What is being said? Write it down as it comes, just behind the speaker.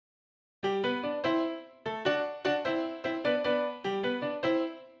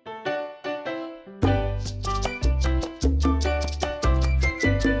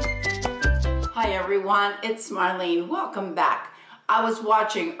everyone, it's Marlene. Welcome back. I was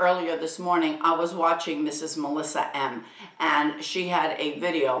watching earlier this morning, I was watching Mrs. Melissa M, and she had a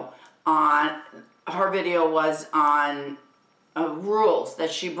video on, her video was on rules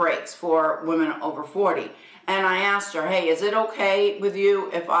that she breaks for women over 40. And I asked her, hey, is it okay with you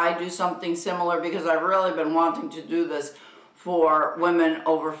if I do something similar? Because I've really been wanting to do this for women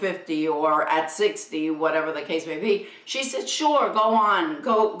over 50 or at 60, whatever the case may be. She said, sure, go on,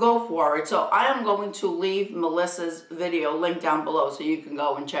 go for it. So I am going to leave Melissa's video link down below so you can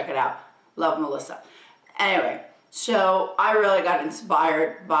go and check it out. Love Melissa. Anyway, so I really got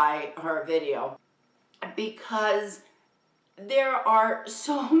inspired by her video because there are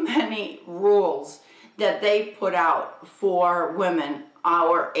so many rules that they put out for women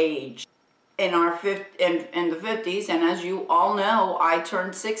our age. In the 50s, and as you all know, I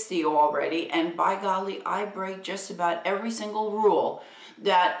turned 60 already, and by golly, I break just about every single rule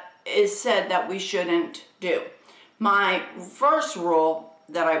that is said that we shouldn't do. My first rule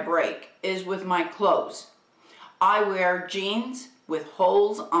that I break is with my clothes. I wear jeans with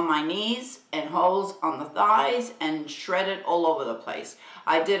holes on my knees and holes on the thighs and shredded all over the place.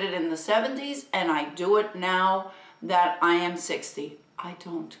 I did it in the 70s, and I do it now that I am 60. I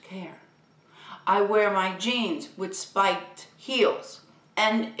don't care. I wear my jeans with spiked heels.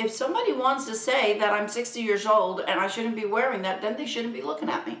 And if somebody wants to say that I'm 60 years old and I shouldn't be wearing that, then they shouldn't be looking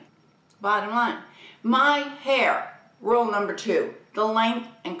at me. Bottom line. My hair, rule number 2, the length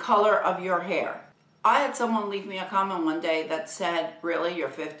and color of your hair. I had someone leave me a comment one day that said, really, you're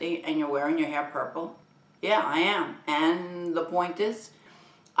 50 and you're wearing your hair purple? Yeah, I am. And the point is,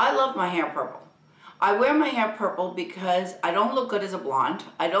 I love my hair purple. I wear my hair purple because I don't look good as a blonde.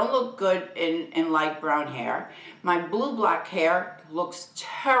 I don't look good in light brown hair. My blue-black hair looks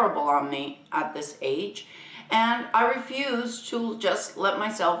terrible on me at this age. And I refuse to just let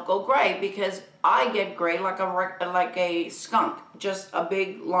myself go gray because I get gray like a skunk. Just a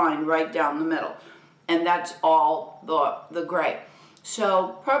big line right down the middle. And that's all the gray.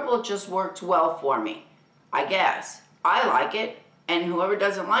 So purple just works well for me, I guess. I like it. And whoever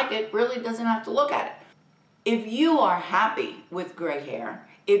doesn't like it really doesn't have to look at it. If you are happy with gray hair,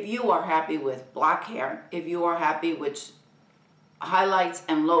 if you are happy with black hair, if you are happy with highlights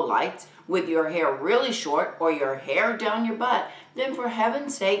and lowlights, with your hair really short or your hair down your butt, then for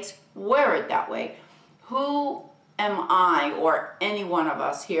heaven's sakes, wear it that way. Who am I or any one of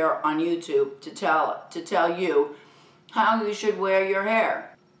us here on YouTube to tell you how you should wear your hair?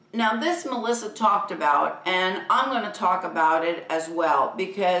 Now this Melissa talked about, and I'm going to talk about it as well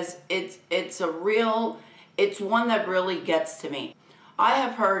because it's one that really gets to me. I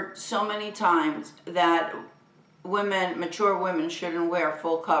have heard so many times that mature women shouldn't wear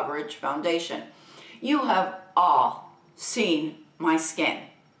full coverage foundation. You have all seen my skin.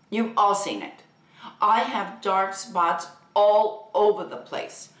 You've all seen it. I have dark spots all over the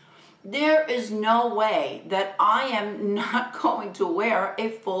place. There is no way that I am not going to wear a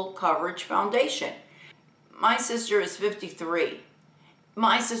full coverage foundation. My sister is 53.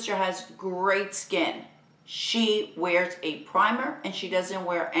 My sister has great skin. She wears a primer and she doesn't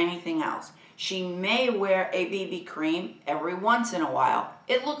wear anything else. She may wear a BB cream every once in a while.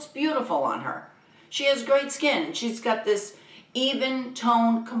 It looks beautiful on her. She has great skin. She's got this even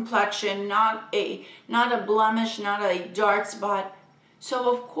toned complexion, not a blemish, not a dark spot.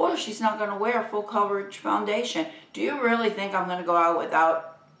 So of course she's not going to wear full coverage foundation. Do you really think I'm going to go out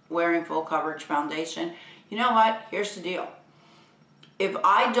without wearing full coverage foundation? You know what? Here's the deal. If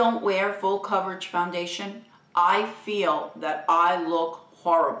I don't wear full coverage foundation, I feel that I look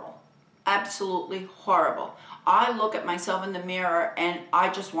horrible. Absolutely horrible. I look at myself in the mirror and I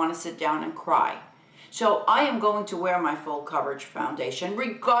just want to sit down and cry. So I am going to wear my full coverage foundation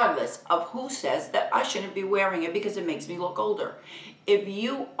regardless of who says that I shouldn't be wearing it because it makes me look older. If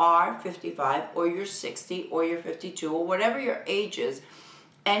you are 55 or you're 60 or you're 52 or whatever your age is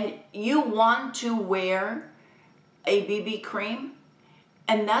and you want to wear a BB cream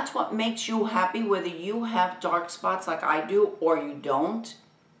and that's what makes you happy, whether you have dark spots like I do or you don't,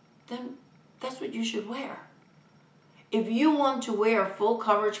 then that's what you should wear. If you want to wear full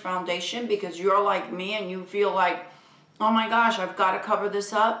coverage foundation because you're like me and you feel like, oh my gosh, I've got to cover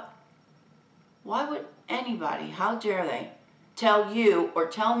this up, why would anybody, how dare they, tell you or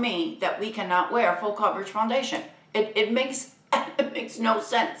tell me that we cannot wear full coverage foundation? It makes no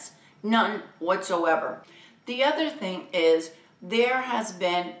sense. None whatsoever. The other thing is there has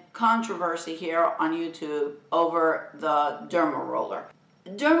been controversy here on YouTube over the derma roller.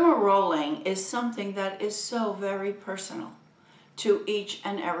 Derma rolling is something that is so very personal to each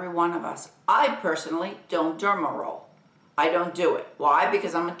and every one of us. I personally don't derma roll. I don't do it. Why?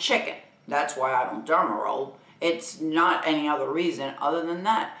 Because I'm a chicken. That's why I don't derma roll. It's not any other reason other than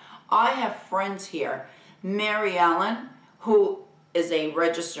that. I have friends here, Merritt Island, who is a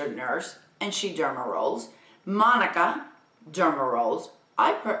registered nurse, and she derma rolls. Monika derma rolls.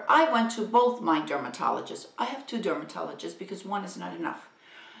 I went to both my dermatologists. I have 2 dermatologists because one is not enough.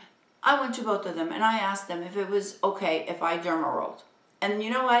 I went to both of them and I asked them if it was okay if I derma rolled. And you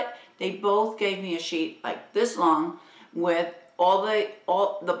know what? They both gave me a sheet like this long with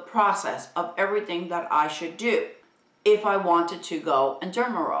all the process of everything that I should do if I wanted to go and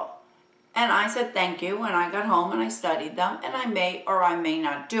derma roll. And I said thank you, and I got home and I studied them, and I may or I may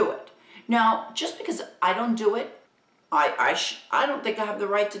not do it. Now, just because I don't do it, I don't think I have the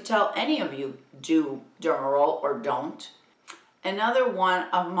right to tell any of you do derma roll or don't. Another one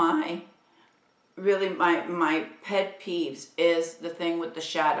of my pet peeves is the thing with the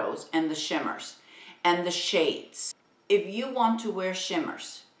shadows and the shimmers and the shades. If you want to wear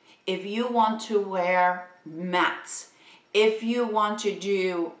shimmers, if you want to wear mattes, if you want to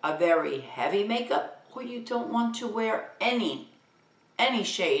do a very heavy makeup, or you don't want to wear any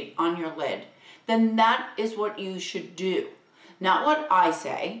shade on your lid, then that is what you should do. Not what I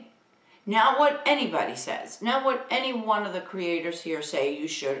say, not what anybody says, not what any one of the creators here say you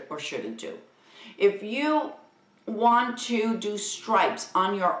should or shouldn't do. If you want to do stripes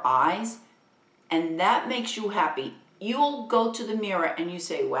on your eyes and that makes you happy, you'll go to the mirror and you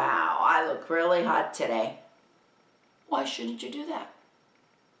say, wow, I look really hot today. Why shouldn't you do that?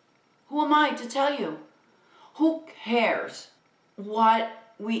 Who am I to tell you? Who cares what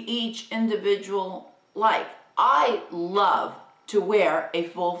we each individual like? I love to wear a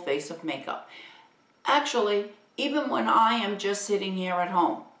full face of makeup. Actually, even when I am just sitting here at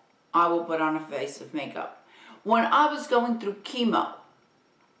home, I will put on a face of makeup. When I was going through chemo,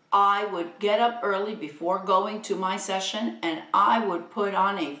 I would get up early before going to my session and I would put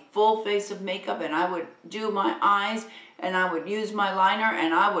on a full face of makeup and I would do my eyes and I would use my liner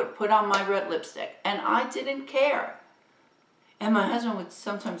and I would put on my red lipstick and I didn't care. And my husband would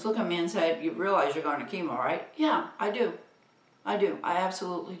sometimes look at me and say, you realize you're going to chemo, right? Yeah, I do. I do. I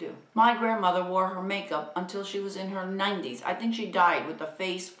absolutely do. My grandmother wore her makeup until she was in her 90s. I think she died with a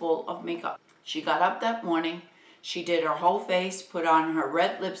face full of makeup. She got up that morning, she did her whole face, put on her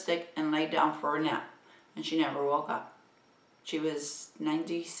red lipstick, and laid down for a nap. And she never woke up. She was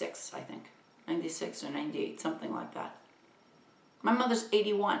 96, I think. 96 or 98, something like that. My mother's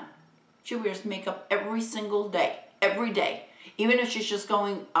 81. She wears makeup every single day. Every day. Even if she's just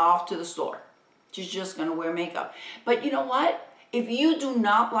going off to the store. She's just going to wear makeup. But you know what? If you do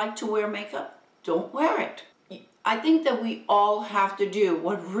not like to wear makeup, don't wear it. I think that we all have to do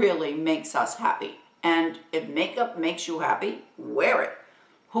what really makes us happy. And if makeup makes you happy, wear it.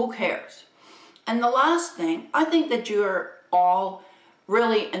 Who cares? And the last thing, I think that you're all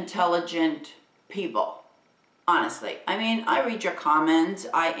really intelligent people. Honestly. I mean, I read your comments,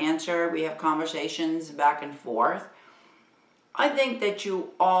 I answer, we have conversations back and forth. I think that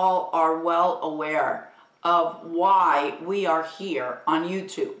you all are well aware of why we are here on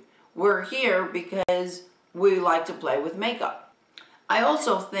YouTube. We're here because we like to play with makeup. I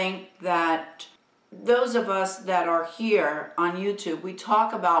also think that those of us that are here on YouTube, we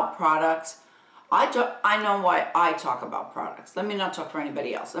talk about products. I know why I talk about products. Let me not talk for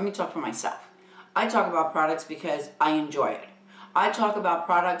anybody else. Let me talk for myself. I talk about products because I enjoy it. I talk about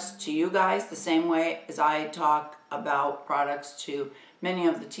products to you guys the same way as I talk about products to many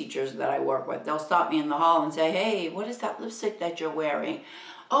of the teachers that I work with. They'll stop me in the hall and say, hey, what is that lipstick that you're wearing?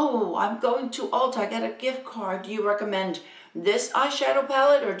 Oh, I'm going to Ulta. I got a gift card. Do you recommend this eyeshadow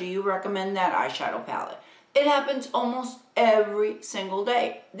palette or do you recommend that eyeshadow palette? It happens almost every single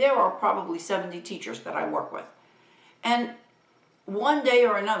day. There are probably 70 teachers that I work with. And one day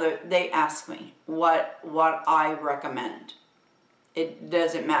or another, they ask me what I recommend. It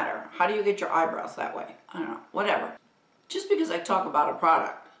doesn't matter. How do you get your eyebrows that way? I don't know. Whatever. Just because I talk about a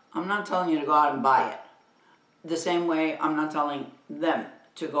product, I'm not telling you to go out and buy it. The same way I'm not telling them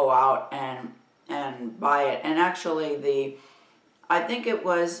to go out and buy it. And actually, I think it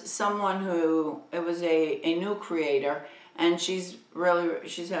was someone who, it was a new creator, and she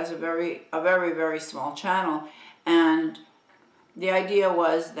has a very, very small channel. And the idea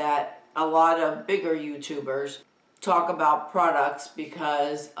was that a lot of bigger YouTubers talk about products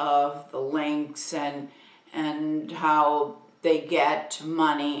because of the links and how they get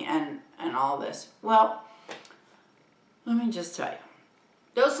money and all this. Well, let me just tell you.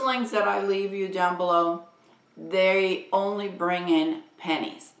 Those links that I leave you down below, they only bring in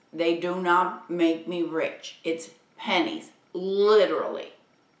pennies. They do not make me rich. It's pennies. Literally.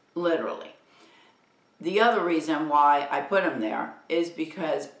 Literally. The other reason why I put them there is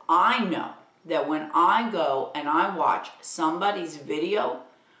because I know that when I go and I watch somebody's video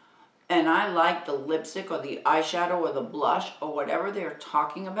and I like the lipstick or the eyeshadow or the blush or whatever they're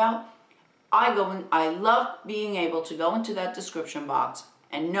talking about, I love being able to go into that description box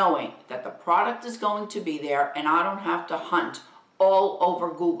and knowing that the product is going to be there and I don't have to hunt all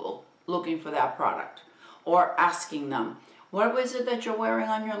over Google looking for that product or asking them, what is it that you're wearing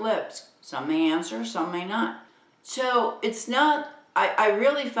on your lips? Some may answer, some may not. So it's not, I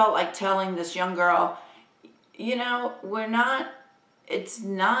really felt like telling this young girl, you know, it's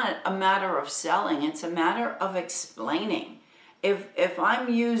not a matter of selling, it's a matter of explaining. If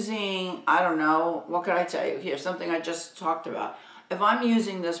I'm using, I don't know, what could I tell you? Here's something I just talked about. If I'm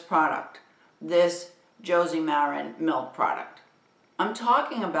using this product, this Josie Marin milk product, I'm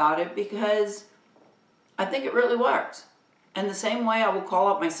talking about it because I think it really works. And the same way I will call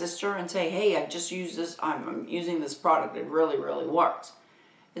up my sister and say, hey, I just used this, I'm using this product, it really, really works.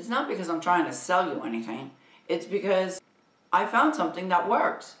 It's not because I'm trying to sell you anything. It's because I found something that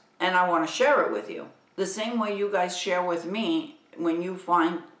works and I want to share it with you. The same way you guys share with me when you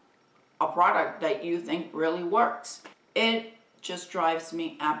find a product that you think really works. It just drives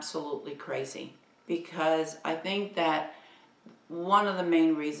me absolutely crazy because I think that one of the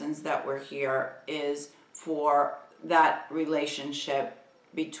main reasons that we're here is for that relationship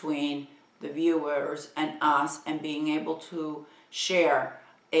between the viewers and us and being able to share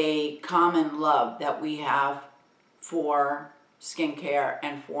a common love that we have for skincare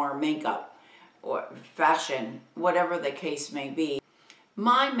and for makeup or fashion, whatever the case may be.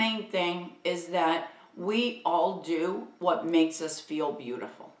 My main thing is that we all do what makes us feel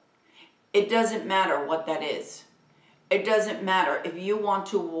beautiful. It doesn't matter what that is. It doesn't matter if you want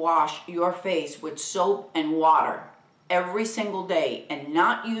to wash your face with soap and water every single day and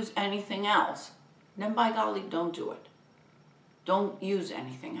not use anything else, then by golly, don't do it. Don't use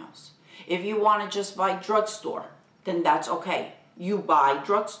anything else. If you want to just buy drugstore, then that's okay. You buy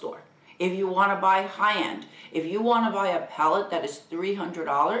drugstore. If you want to buy high-end, if you want to buy a palette that is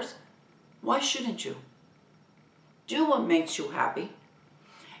 $300, why shouldn't you? Do what makes you happy.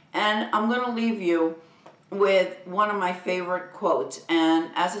 And I'm going to leave you with one of my favorite quotes. And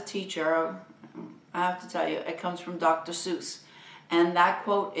as a teacher, I have to tell you, it comes from Dr. Seuss. And that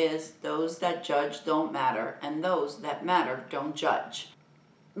quote is, those that judge don't matter, and those that matter don't judge.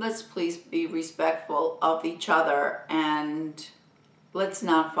 Let's please be respectful of each other and let's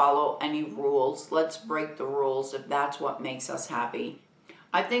not follow any rules. Let's break the rules if that's what makes us happy.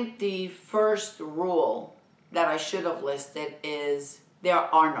 I think the first rule that I should have listed is there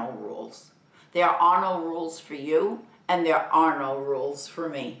are no rules. There are no rules for you and there are no rules for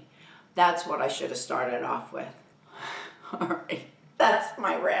me. That's what I should have started off with. All right, that's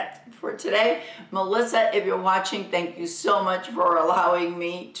my rant for today. Melissa, if you're watching, thank you so much for allowing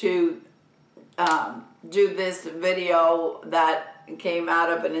me to do this video that came out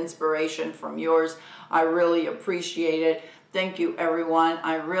of an inspiration from yours. I really appreciate it. Thank you, everyone.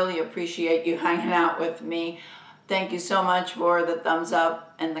 I really appreciate you hanging out with me. Thank you so much for the thumbs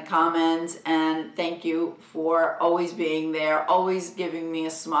up and the comments, and thank you for always being there, always giving me a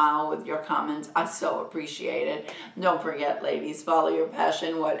smile with your comments. I so appreciate it. Don't forget, ladies, follow your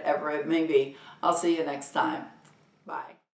passion, whatever it may be. I'll see you next time. Bye.